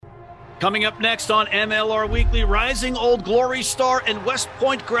Coming up next on MLR Weekly, rising Old Glory star and West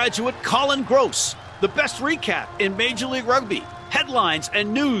Point graduate Collin Grosse. The best recap in Major League Rugby. Headlines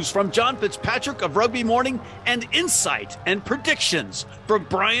and news from John Fitzpatrick of Rugby Morning, and insight and predictions from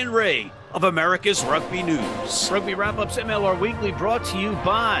Brian Ray of America's Rugby News. Rugby Wrap-Ups MLR Weekly brought to you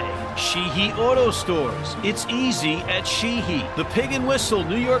by Sheehy Auto Stores. It's easy at Sheehy. The Pig and Whistle,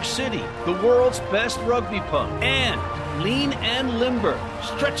 New York City, the world's best rugby pub. And Lean and Limber,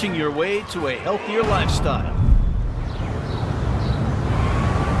 stretching your way to a healthier lifestyle.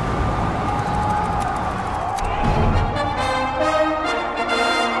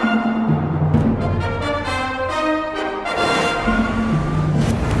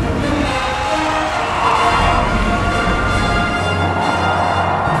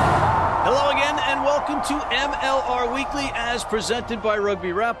 To MLR Weekly, as presented by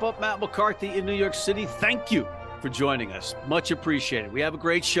Rugby Wrap-Up. Matt McCarthy in New York City. Thank you for joining us. Much appreciated. We have a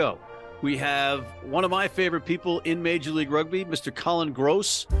great show. We have one of my favorite people in Major League Rugby, Mr. Collin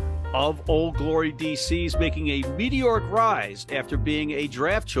Grosse of Old Glory DC's, making a meteoric rise after being a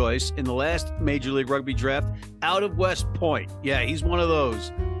draft choice in the last Major League Rugby draft out of West Point. Yeah, he's one of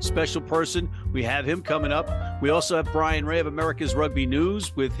those. Special person. We have him coming up. We also have Brian Ray of America's Rugby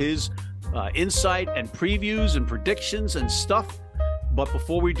News with his insight and previews and predictions and stuff. But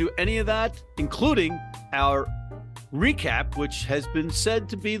before we do any of that, including our recap, which has been said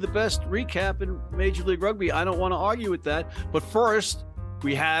to be the best recap in Major League Rugby, I don't want to argue with that. But first,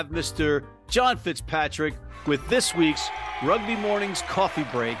 we have Mr. John Fitzpatrick with this week's Rugby Morning's Coffee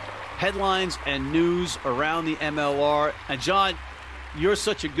Break, headlines and news around the MLR. And John, you're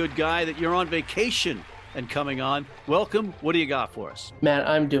such a good guy that you're on vacation and coming on. Welcome. What do you got for us? Matt,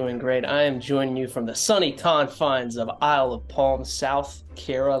 I'm doing great. I am joining you from the sunny confines of Isle of Palm, South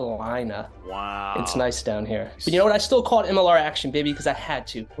Carolina. Wow. It's nice down here. But you know what? I still call it MLR action, baby, because I had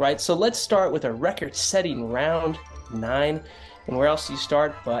to, right? So let's start with a record-setting round 9. And where else do you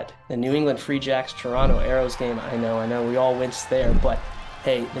start but the New England Free Jacks Toronto Arrows game? I know, we all winced there, but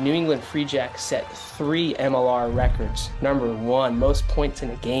hey, the New England Free Jacks set 3 MLR records. Number 1, most points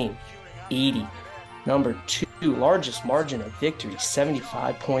in a game, 80. Number 2, largest margin of victory,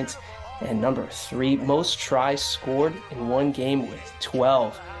 75 points. And number 3, most tries scored in one game with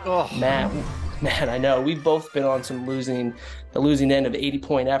 12. Oh. Matt, I know we've both been on the losing end of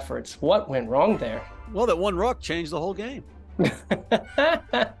 80-point efforts. What went wrong there? Well, that one ruck changed the whole game.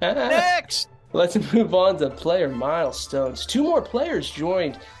 Next! Let's move on to player milestones. 2 more players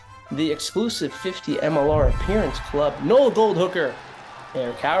joined the exclusive 50 MLR appearance club. Noel Goldhooker,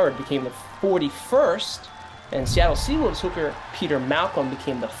 Eric Howard became the 41st, and Seattle Seawolves hooker Peter Malcolm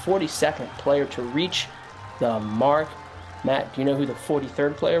became the 42nd player to reach the mark. Matt, do you know who the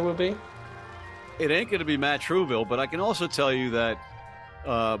 43rd player will be? It ain't going to be Matt Truville, but I can also tell you that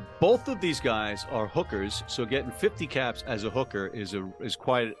both of these guys are hookers, so getting 50 caps as a hooker is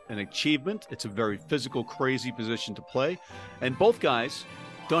quite an achievement. It's a very physical, crazy position to play, and both guys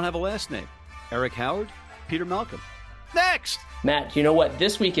don't have a last name. Eric Howard, Peter Malcolm. Next! Matt, do you know what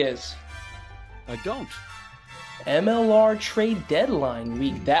this week is? I don't. MLR trade deadline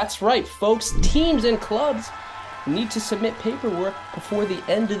week. That's right, folks. Teams and clubs need to submit paperwork before the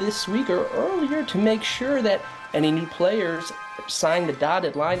end of this week or earlier to make sure that any new players sign the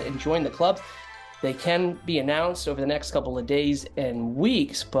dotted line and join the clubs. They can be announced over the next couple of days and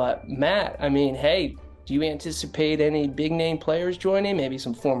weeks. But Matt, hey, do you anticipate any big name players joining? Maybe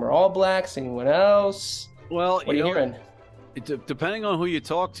some former All Blacks? Anyone else? Well, what are you hearing? Depending on who you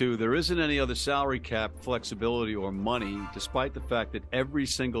talk to, there isn't any other salary cap flexibility or money, despite the fact that every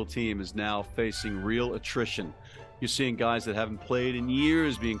single team is now facing real attrition. You're seeing guys that haven't played in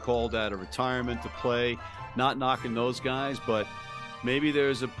years being called out of retirement to play. Not knocking those guys, but maybe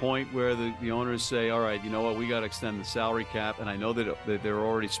there's a point where the owners say, all right, you know what, we got to extend the salary cap. And I know that they're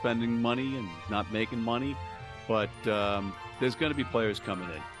already spending money and not making money, but there's going to be players coming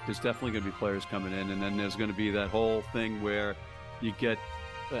in. There's definitely going to be players coming in. And then there's going to be that whole thing where you get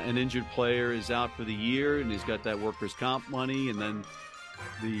an injured player is out for the year and he's got that workers' comp money. And then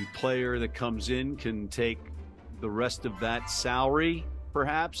the player that comes in can take the rest of that salary,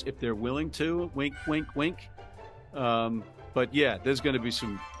 perhaps, if they're willing to. Wink, wink, wink. But yeah, there's going to be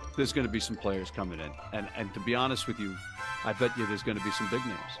some players coming in. And to be honest with you, I bet you there's going to be some big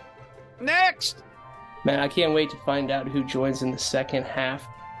names. Next! Man, I can't wait to find out who joins in the second half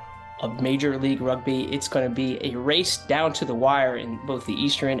of Major League Rugby. It's going to be a race down to the wire in both the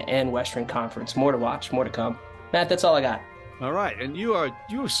Eastern and Western Conference. More to watch, more to come. Matt, that's all I got. All right. And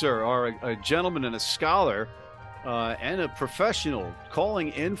you, sir, are a gentleman and a scholar and a professional calling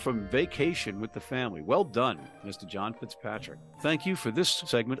in from vacation with the family. Well done, Mr. John Fitzpatrick. Thank you for this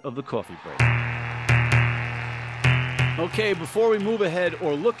segment of the Coffee Break. Okay, before we move ahead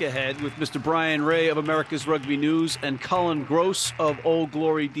or look ahead with Mr. Brian Ray of America's Rugby News and Collin Grosse of Old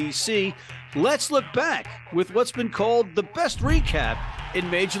Glory, D.C., let's look back with what's been called the best recap in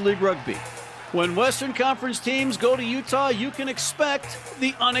Major League Rugby. When Western Conference teams go to Utah, you can expect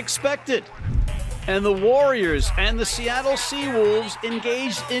the unexpected. And the Warriors and the Seattle Seawolves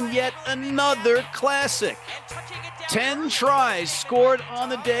engaged in yet another classic. 10 tries scored on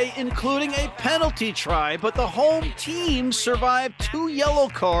the day, including a penalty try, but the home team survived 2 yellow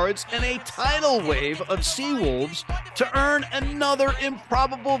cards and a tidal wave of Seawolves to earn another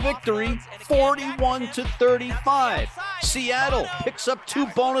improbable victory, 41-35. Seattle picks up 2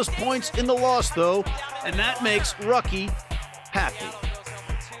 bonus points in the loss, though, and that makes Rucky happy.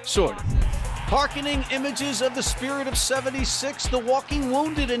 Sort of. Hearkening images of the spirit of 76, the walking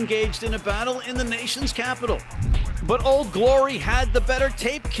wounded engaged in a battle in the nation's capital. But Old Glory had the better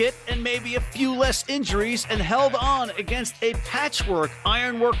tape kit and maybe a few less injuries and held on against a patchwork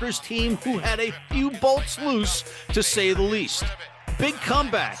Ironworkers team who had a few bolts loose, to say the least. Big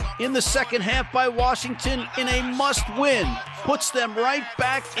comeback in the second half by Washington in a must-win puts them right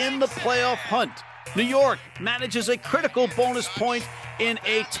back in the playoff hunt. New York manages a critical bonus point in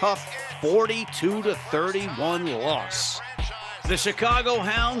a tough 42-31 loss. The Chicago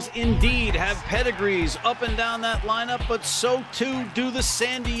Hounds indeed have pedigrees up and down that lineup, but so too do the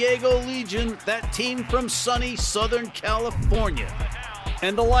San Diego Legion, that team from sunny Southern California.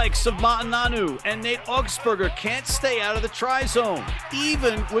 And the likes of Ma'ananu and Nate Augsburger can't stay out of the try zone.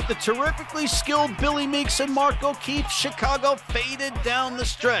 Even with the terrifically skilled Billy Meeks and Mark O'Keefe, Chicago faded down the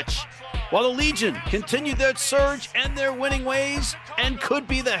stretch. While the Legion continued their surge and their winning ways and could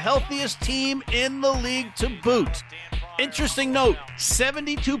be the healthiest team in the league to boot. Interesting note,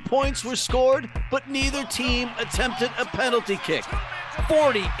 72 points were scored, but neither team attempted a penalty kick.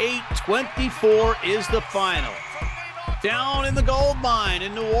 48-24 is the final. Down in the gold mine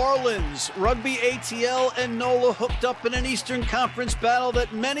in New Orleans, Rugby ATL and NOLA hooked up in an Eastern Conference battle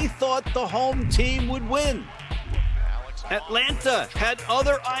that many thought the home team would win. Atlanta had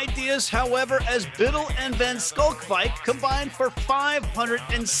other ideas, however, as Biddle and Van Skolkvijk combined for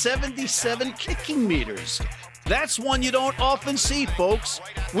 577 kicking meters. That's one you don't often see, folks.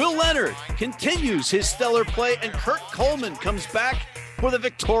 Will Leonard continues his stellar play, and Kurt Coleman comes back for the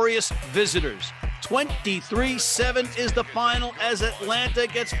victorious visitors. 23-7 is the final as Atlanta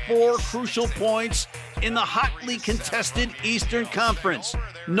gets 4 crucial points in the hotly contested Eastern Conference.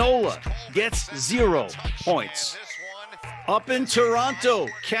 NOLA gets 0 points. Up in Toronto,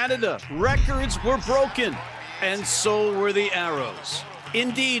 Canada, records were broken, and so were the arrows.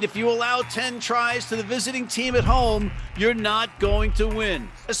 Indeed, if you allow 10 tries to the visiting team at home, you're not going to win,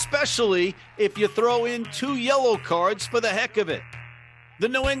 especially if you throw in 2 yellow cards for the heck of it. The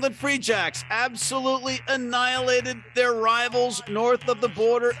New England Free Jacks absolutely annihilated their rivals north of the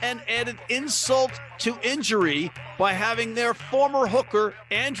border and added insult to injury by having their former hooker,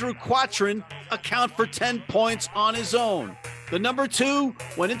 Andrew Quattrin, account for 10 points on his own. The number 2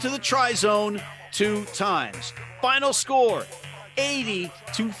 went into the try zone 2 times. Final score,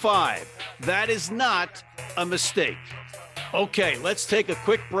 80-5. That is not a mistake. Okay, let's take a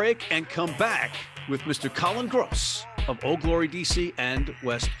quick break and come back with Mr. Collin Grosse of Old Glory, D.C. and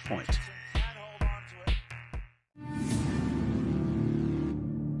West Point.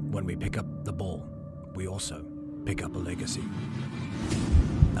 When we pick up the ball, we also pick up a legacy.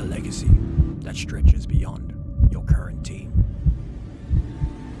 A legacy that stretches beyond your current team.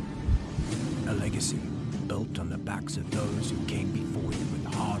 A legacy built on the backs of those who came before you with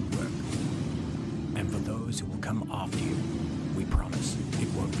hard work. And for those who will come after you, we promise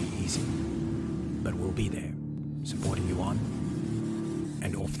it won't be easy. But we'll be there, supporting you on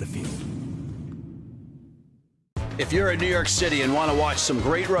and off the field. If you're in New York City and want to watch some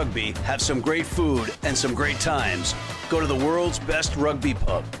great rugby, have some great food, and some great times, go to the world's best rugby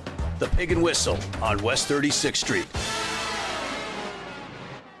pub, the Pig and Whistle on West 36th Street.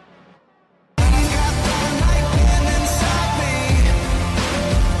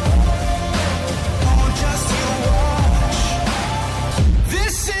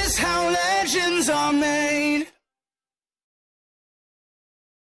 This is how legends are made.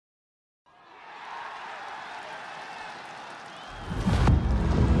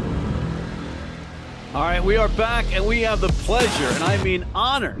 All right, we are back, and we have the pleasure, and I mean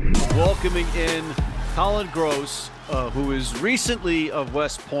honor, of welcoming in Collin Grosse, who is recently of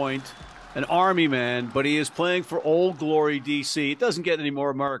West Point, an Army man, but he is playing for Old Glory, D.C. It doesn't get any more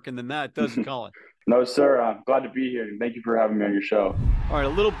American than that, does it, Collin? No, sir. I'm glad to be here, and thank you for having me on your show. All right, a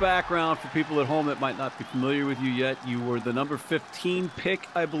little background for people at home that might not be familiar with you yet. You were the number 15 pick,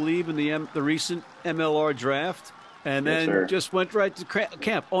 I believe, in the recent MLR draft, and then just went right to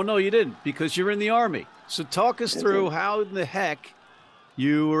camp. Oh, no, you didn't, because you're in the Army. So talk us through how in the heck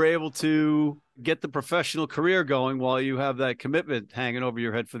you were able to get the professional career going while you have that commitment hanging over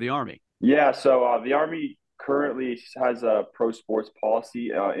your head for the Army. Yeah, so the Army currently has a pro sports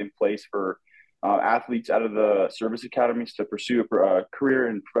policy in place for athletes out of the service academies to pursue a career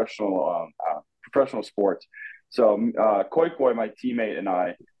in professional sports. So Koi, my teammate, and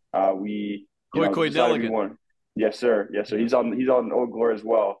I, we Koi Nelligan. Yes, sir. Yes, sir. He's on Old Glory as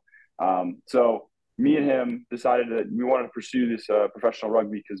well. So me and him decided that we wanted to pursue this professional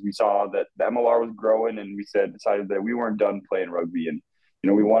rugby because we saw that the MLR was growing, and we decided that we weren't done playing rugby, and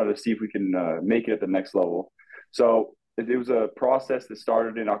we wanted to see if we can make it at the next level. So it was a process that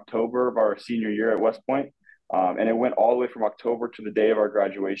started in October of our senior year at West Point, and it went all the way from October to the day of our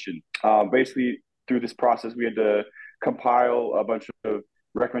graduation. Basically, through this process, we had to compile a bunch of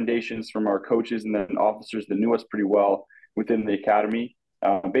recommendations from our coaches and then officers that knew us pretty well within the academy,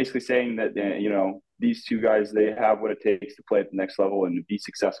 basically saying that these two guys, they have what it takes to play at the next level and be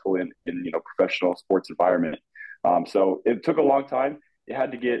successful in professional sports environment. So it took a long time.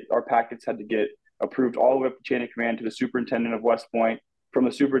 Our packets had to get approved all the way up the chain of command to the superintendent of West Point, from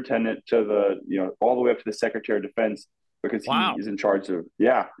the superintendent to all the way up to the Secretary of Defense, because he is in charge of,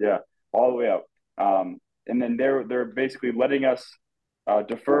 all the way up. And then they're basically letting us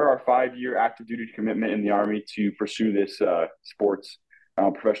defer our 5-year active duty commitment in the Army to pursue this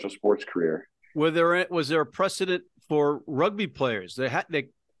professional sports career. Was there a precedent for rugby players? There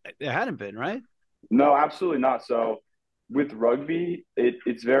hadn't been, right? No, absolutely not. So with rugby,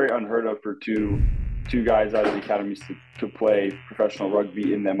 it's very unheard of for two guys out of the academies to play professional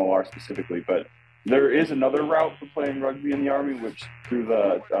rugby in the MLR specifically. But there is another route for playing rugby in the Army, which through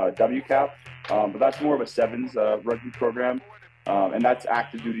the WCAP, but that's more of a sevens rugby program. And that's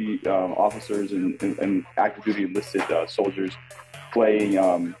active duty officers and active duty enlisted soldiers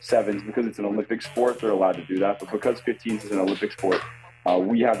playing sevens. Because it's an Olympic sport, they're allowed to do that. But because 15s is an Olympic sport,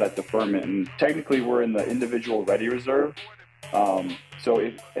 we have that deferment, and technically we're in the individual ready reserve. So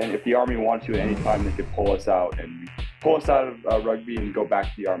if the Army wanted to at any time, they could pull us out of rugby and go back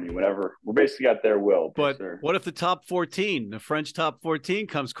to the Army whenever. We're basically at their will. But what if the French top 14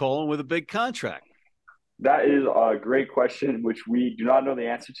 comes calling with a big contract? That is a great question, which we do not know the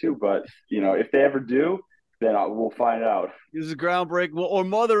answer to. But if they ever do, then we'll find out. This is groundbreaking. Or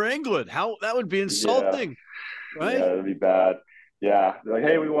Mother England. How that would be insulting, right? Yeah, that'd be bad. Yeah, they're like,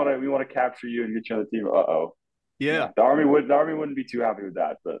 hey, we want to capture you and get you on the team. Yeah. The Army wouldn't be too happy with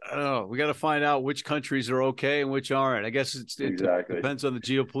that. But we got to find out which countries are okay and which aren't. I guess it depends on the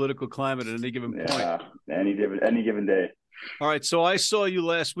geopolitical climate at any given point. Any given day. All right, so I saw you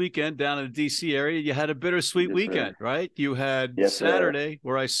last weekend down in the D.C. area. You had a bittersweet weekend, right? You had Saturday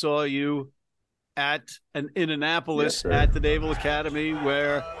where I saw you in Annapolis at the Naval Academy,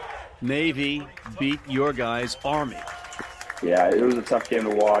 where Navy beat your guys' Army. Yeah, it was a tough game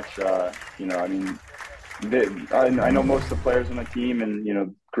to watch. I know most of the players on the team,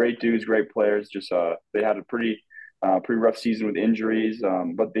 and great dudes, great players. Just they had a pretty rough season with injuries.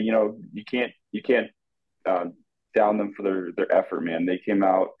 But you can't down them for their effort, man. They came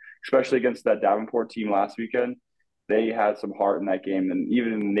out, especially against that Davenport team last weekend. They had some heart in that game, and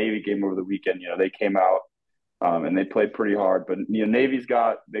even in the Navy game over the weekend, they came out and they played pretty hard. But Navy's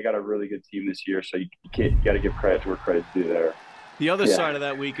got a really good team this year, so you got to give credit to where credit's due there. The other side of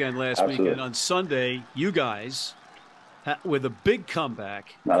that weekend weekend on Sunday, you guys, with a big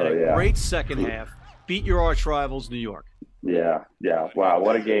comeback, had a great second half, beat your arch rivals, New York. Yeah. Wow,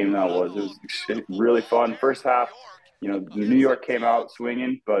 what a game that was. It was really fun. First half, New York came out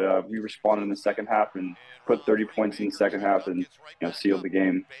swinging, but we responded in the second half and put 30 points in the second half and sealed the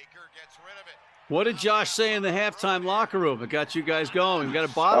game. What did Josh say in the halftime locker room? It got you guys going. You got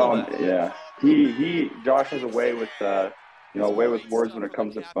a bottle that. Yeah. Josh has a way with words when it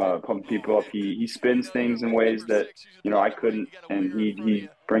comes to pumping people up. He spins things in ways that I couldn't, and he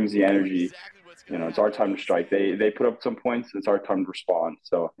brings the energy. It's our time to strike. They put up some points. It's our time to respond.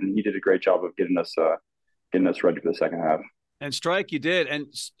 So, and he did a great job of getting us ready for the second half. And strike, you did. And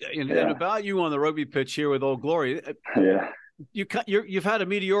about you on the rugby pitch here with Old Glory. Yeah. You've had a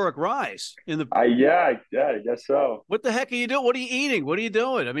meteoric rise in the. I guess so. What the heck are you doing? What are you eating? What are you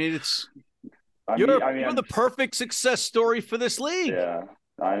doing? I mean, you're the perfect success story for this league. Yeah,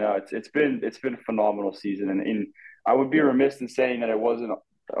 I know. It's been a phenomenal season, and I would be remiss in saying that it wasn't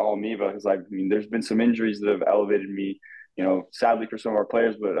all me, because there's been some injuries that have elevated me, sadly for some of our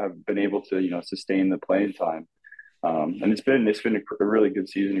players, but have been able to, sustain the playing time. And it's been a really good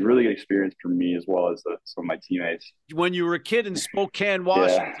season, a really good experience for me as well as some of my teammates. When you were a kid in Spokane,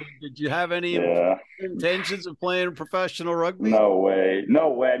 Washington, did you have any intentions of playing professional rugby? No way.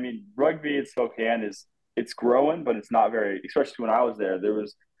 I mean, rugby in Spokane it's growing, but it's not very. Especially when I was there,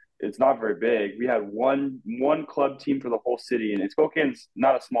 it's not very big. We had one club team for the whole city, and Spokane's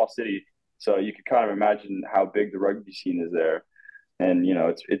not a small city, so you could kind of imagine how big the rugby scene is there. And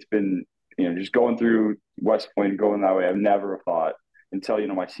it's been just going through West Point, going that way. I've never thought until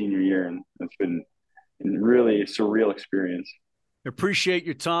my senior year, and it's been really a surreal experience. Appreciate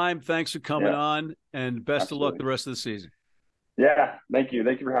your time. Thanks for coming on, and best of luck the rest of the season. Yeah, thank you.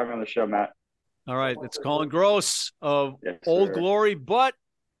 Thank you for having me on the show, Matt. All right, it's Collin Grosse of Old Glory, but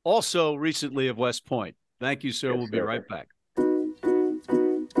also recently of West Point. Thank you, sir. We'll be right back.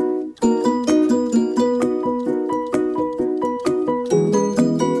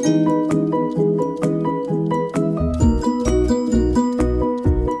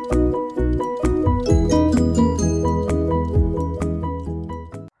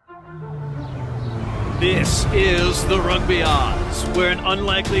 This is the Rugby Odds, where an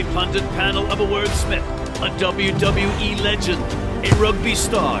unlikely pundit panel of a wordsmith, a WWE legend, a rugby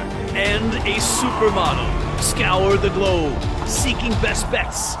star, and a supermodel scour the globe, seeking best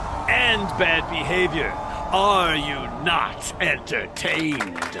bets and bad behavior. Are you not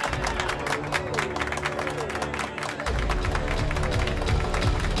entertained?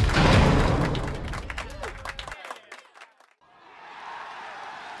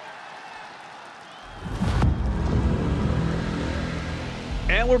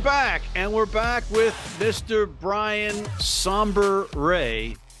 And we're back with Mr. Brian Somber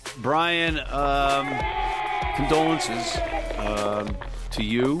Ray. Brian, condolences to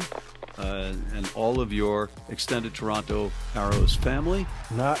you and all of your extended Toronto Arrows family.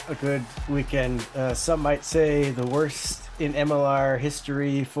 Not a good weekend. Some might say the worst in MLR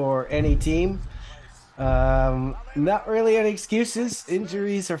history for any team. Not really any excuses.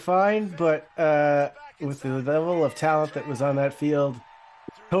 Injuries are fine, but with the level of talent that was on that field,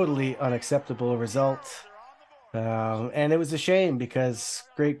 totally unacceptable result. And it was a shame because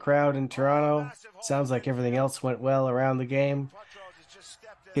great crowd in Toronto. Sounds like everything else went well around the game.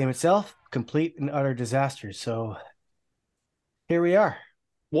 Game itself, complete and utter disaster. So here we are.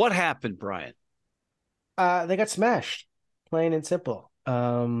 What happened, Brian? They got smashed, plain and simple.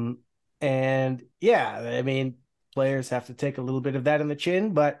 And yeah, I mean, players have to take a little bit of that in the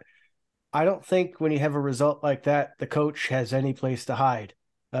chin, but I don't think when you have a result like that, the coach has any place to hide.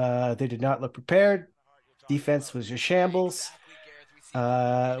 They did not look prepared. Defense was just shambles.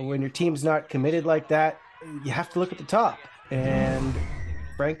 When your team's not committed like that, you have to look at the top. And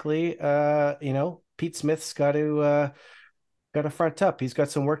frankly, Pete Smith's got to front up. He's got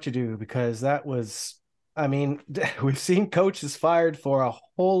some work to do because that was, we've seen coaches fired for a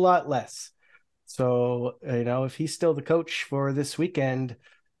whole lot less. So, if he's still the coach for this weekend,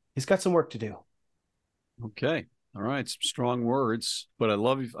 he's got some work to do. Okay. All right. Some strong words, but I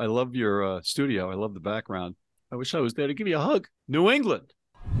love your studio. I love the background. I wish I was there to give you a hug. New England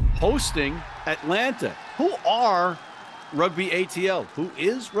hosting Atlanta. Who are Rugby ATL? Who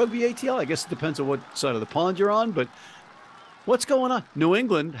is Rugby ATL? I guess it depends on what side of the pond you're on, but what's going on? New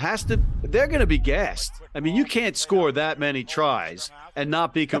England they're going to be gassed. I mean, you can't score that many tries and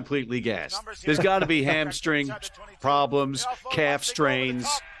not be completely gassed. There's got to be hamstring problems, calf strains.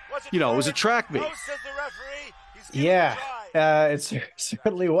 It was a track meet. Yeah,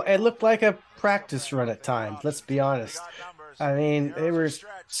 it looked like a practice run at times. Let's be honest. I mean, they were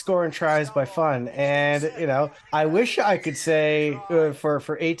scoring tries by fun, and I wish I could say for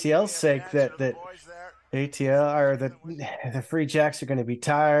ATL's sake that ATL or the Free Jacks are going to be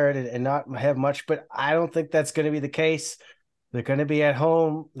tired and not have much, but I don't think that's going to be the case. They're going to be at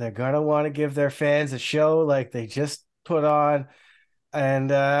home. They're going to want to give their fans a show like they just put on,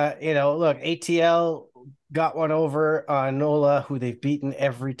 and look, ATL got one over on NOLA, who they've beaten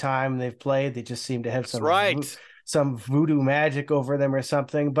every time they've played. They just seem to have some voodoo magic over them or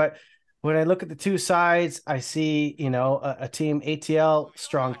something. But when I look at the two sides, I see, a team ATL,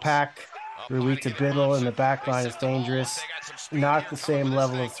 strong pack. Ruita Biddle in the back line is dangerous. Not the same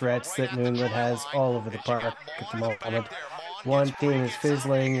level of threats that New England has all over the park at the moment. One team is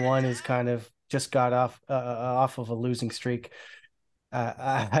fizzling. One is kind of just got off of a losing streak.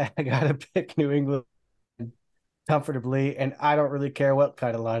 I got to pick New England comfortably, and I don't really care what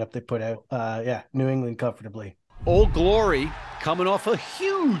kind of lineup they put out. New England comfortably. Old Glory coming off a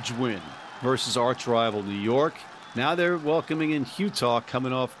huge win versus arch rival New York. Now they're welcoming in Utah,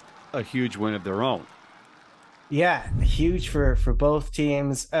 coming off a huge win of their own. Yeah, huge for both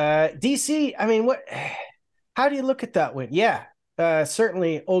teams. DC, I mean, how do you look at that win? Yeah,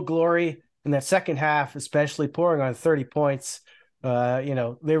 certainly Old Glory in that second half, especially pouring on 30 points.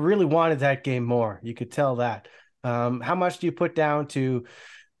 They really wanted that game more. You could tell that. How much do you put down to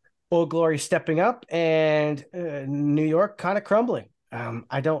Old Glory stepping up and New York kind of crumbling?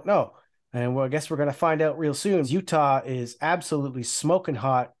 I don't know. And well, I guess we're going to find out real soon. Utah is absolutely smoking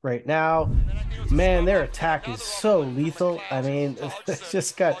hot right now. Man, their attack is so lethal. I mean, it's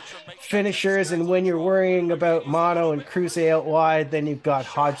just got finishers, and when you're worrying about Mono and Cruz out wide, then you've got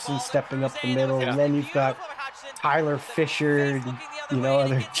Hodgson stepping up the middle, and then you've got Tyler Fisher,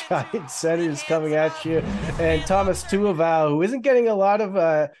 other giant centers coming at you, and Thomas Tuivasa, who isn't getting a lot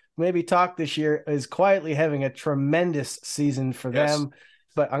of maybe talk this year, is quietly having a tremendous season for them.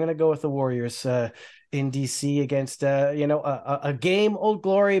 But I'm going to go with the Warriors in DC against, a game Old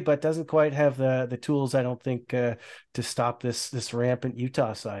Glory, but doesn't quite have the tools, I don't think, to stop this rampant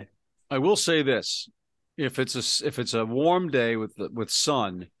Utah side. I will say this: if it's a warm day with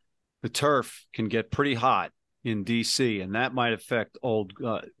sun, the turf can get pretty hot in DC, and that might affect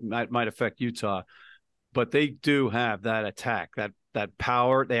might affect Utah. But they do have that attack, that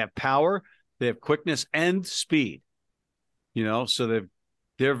power. They have power, they have quickness and speed. So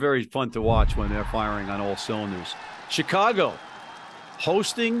they're very fun to watch when they're firing on all cylinders. Chicago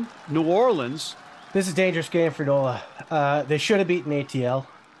hosting New Orleans. This is a dangerous game for NOLA. They should have beaten ATL.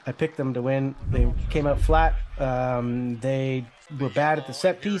 I picked them to win. They came out flat. They were bad at the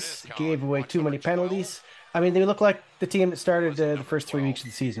set piece, gave away too many penalties. I mean, they look like the team that started the first 3 weeks of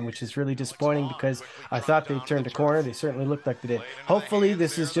the season, which is really disappointing because I thought they turned a corner. They certainly looked like they did. Hopefully,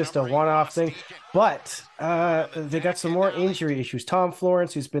 this is just a one-off thing, but they got some more injury issues. Tom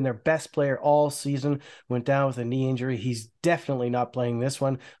Florence, who's been their best player all season, went down with a knee injury. He's definitely not playing this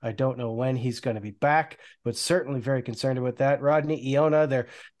one. I don't know when he's going to be back, but certainly very concerned about that. Rodney Iona, their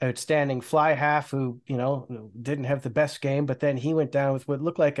outstanding fly half, who, didn't have the best game, but then he went down with what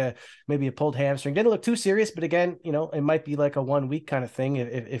looked like maybe a pulled hamstring. Didn't look too serious, but again, it might be like a 1 week kind of thing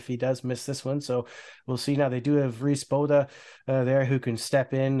if he does miss this one. So we'll see. Now they do have Reese Boda there who can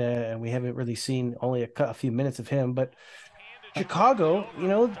step in, and we haven't really seen only a few minutes of him. But Chicago,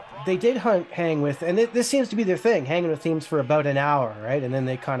 they did hang with, and this seems to be their thing, hanging with teams for about an hour, right? And then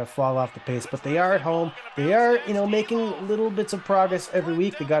they kind of fall off the pace. But they are at home. They are, making little bits of progress every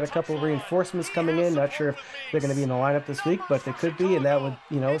week. They got a couple of reinforcements coming in. Not sure if they're going to be in the lineup this week, but they could be, and that would,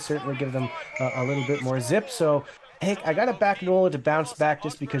 certainly give them a little bit more zip. So, hey, I got to back NOLA to bounce back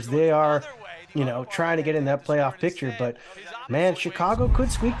just because they are, trying to get in that playoff picture. But, man, Chicago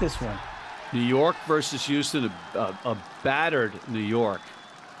could squeak this one. New York versus Houston, a battered New York,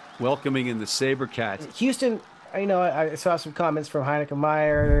 welcoming in the SaberCats. Houston, I saw some comments from Heineken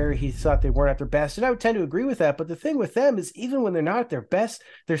Meyer. He thought they weren't at their best, and I would tend to agree with that. But the thing with them is even when they're not at their best,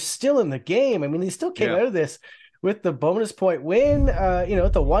 they're still in the game. I mean, they still came out of this with the bonus point win.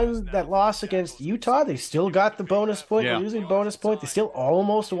 The one that lost against Utah, they still got the bonus point. They're losing bonus point. They still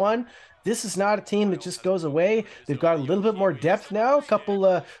almost won. This is not a team that just goes away. They've got a little bit more depth now. A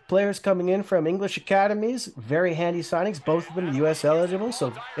couple players coming in from English academies, very handy signings, both of them U.S. eligible.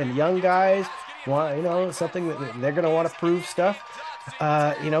 So, and young guys want, something that they're going to want to prove stuff.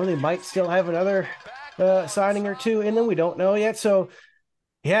 They might still have another signing or two in them. We don't know yet. So,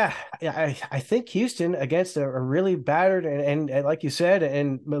 yeah, I think Houston against a really battered and like you said,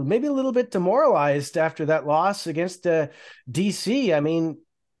 and maybe a little bit demoralized after that loss against DC. I mean,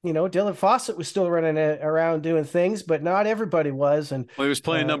 Dylan Fawcett was still running around doing things, but not everybody was. And he was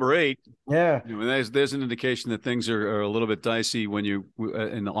playing number 8. Yeah, there's an indication that things are a little bit dicey when you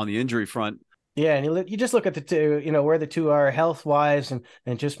on the injury front. Yeah, and you just look at the two, where the two are health-wise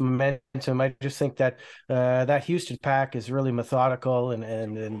and just momentum. I just think that that Houston pack is really methodical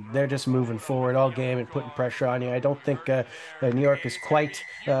and they're just moving forward all game and putting pressure on you. I don't think New York is quite,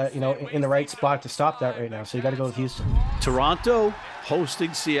 in the right spot to stop that right now. So you got to go with Houston. Toronto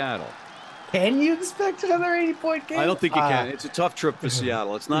hosting Seattle. Can you expect another 80-point game? I don't think you can. It's a tough trip for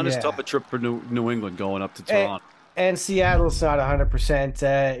Seattle. It's not as tough a trip for New England going up to Toronto. And Seattle's not 100%.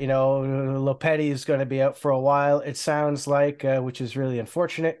 Lopetti is going to be out for a while, it sounds like, which is really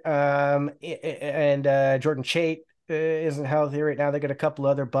unfortunate. And Jordan Chait isn't healthy right now. They got a couple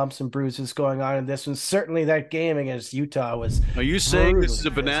other bumps and bruises going on in this one. Certainly that game against Utah was. Are you saying this is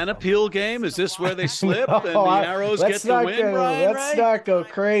a banana peel game? Is this where they slip and the Arrows get the win, Ryan? Let's not go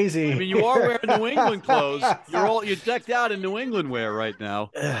crazy. I mean, you are wearing New England clothes. You're decked out in New England wear right now.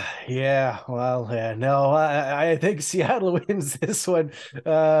 No, I think Seattle wins this one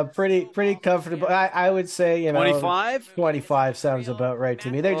pretty comfortable. I would say 25. 25 sounds about right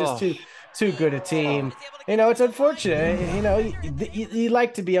to me. They're just too good a team. It's unfortunate. You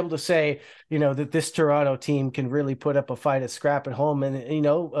like to be able to say, that this Toronto team can really put up a fight, a scrap at home. And,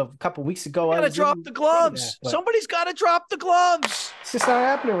 a couple weeks ago, I got to drop the gloves. Somebody's got to drop the gloves. It's just not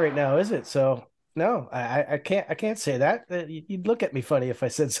happening right now, is it? So no, I can't say that. You'd look at me funny if I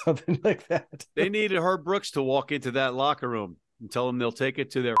said something like that. They needed Herb Brooks to walk into that locker room and tell them they'll take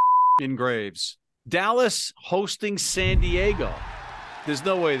it to their graves. Dallas hosting San Diego. There's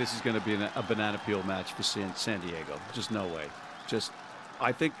no way this is going to be a banana peel match for San Diego. Just no way.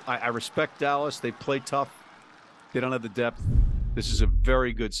 I think I respect Dallas. They play tough. They don't have the depth. This is a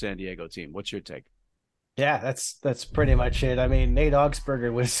very good San Diego team. What's your take? Yeah, that's pretty much it. I mean, Nate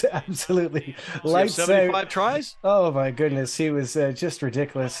Augsburger was absolutely lights out. 75 tries? Oh my goodness, he was just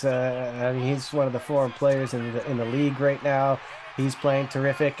ridiculous. I mean, he's one of the foreign players in the league right now. He's playing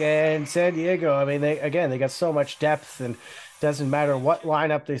terrific. And San Diego, I mean, they got so much depth, and doesn't matter what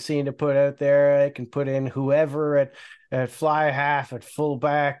lineup they seem to put out there. They can put in whoever at fly half, at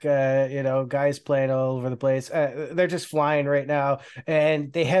fullback, guys playing all over the place. They're just flying right now,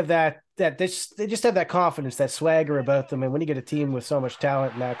 and they have they just have that confidence, that swagger about them. And when you get a team with so much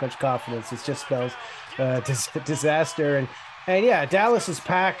talent and that much confidence, it just spells disaster. And yeah, Dallas's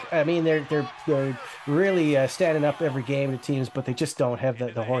pack, I mean, they're really standing up every game to teams, but they just don't have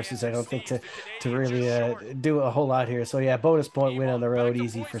the horses, I don't think, to really do a whole lot here. So yeah, bonus point win on the road,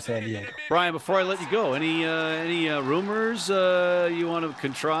 easy for San Diego. Brian, before I let you go, any rumors you want to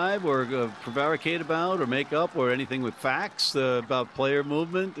contrive or prevaricate about or make up, or anything with facts about player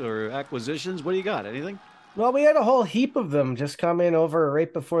movement or acquisitions? What do you got? Anything? Well, we had a whole heap of them just come in over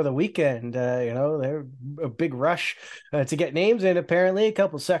right before the weekend. They're a big rush to get names in, apparently. A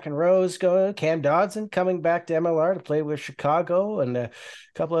couple second rows going. Cam Dodson coming back to MLR to play with Chicago, and a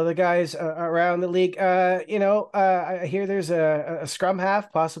couple other guys around the league. I hear there's a scrum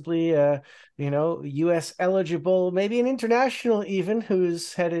half, possibly, U.S. eligible, maybe an international even,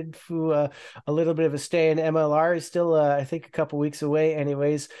 who's headed for a little bit of a stay in MLR. He's still, I think, a couple weeks away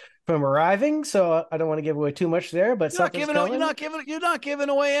anyways from arriving, so I don't want to give away too much there, but you're not giving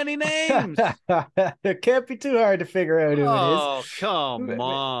away any names. It can't be too hard to figure out who it is. Oh, come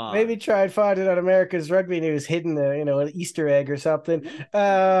on. Maybe try and find it on America's Rugby News, hidden, an Easter egg or something.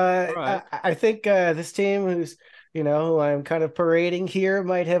 Right. I think this team who I'm kind of parading here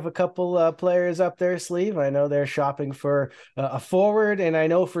might have a couple players up their sleeve. I know they're shopping for a forward, and I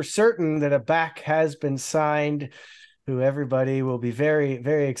know for certain that a back has been signed, who everybody will be very,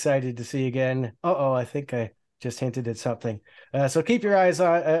 very excited to see again. I think I just hinted at something. So keep your eyes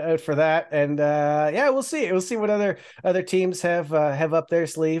out for that. And we'll see. We'll see what other teams have up their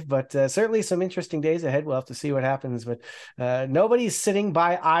sleeve. But certainly some interesting days ahead. We'll have to see what happens. But nobody's sitting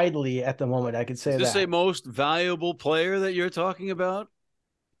by idly at the moment, I could say that. Is this a most valuable player that you're talking about?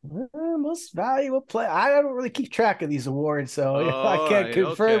 Most valuable player. I don't really keep track of these awards, so I can't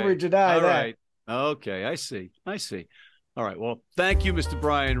confirm or deny that. Right. Okay, I see. All right. Well, thank you, Mr.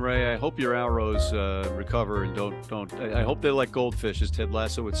 Brian Ray. I hope your arrows recover and don't. I hope they're like goldfish, as Ted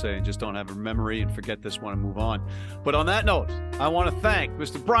Lasso would say, and just don't have a memory and forget this one and move on. But on that note, I want to thank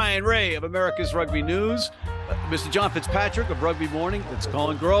Mr. Brian Ray of America's Rugby News, Mr. John Fitzpatrick of Rugby Morning, it's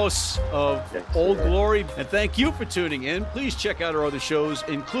Collin Grosse of Old Glory, and thank you for tuning in. Please check out our other shows,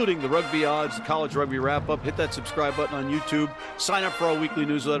 including the Rugby Odds, the College Rugby Wrap-Up. Hit that subscribe button on YouTube, sign up for our weekly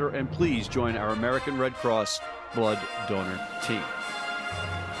newsletter, and please join our American Red Cross blood donor team.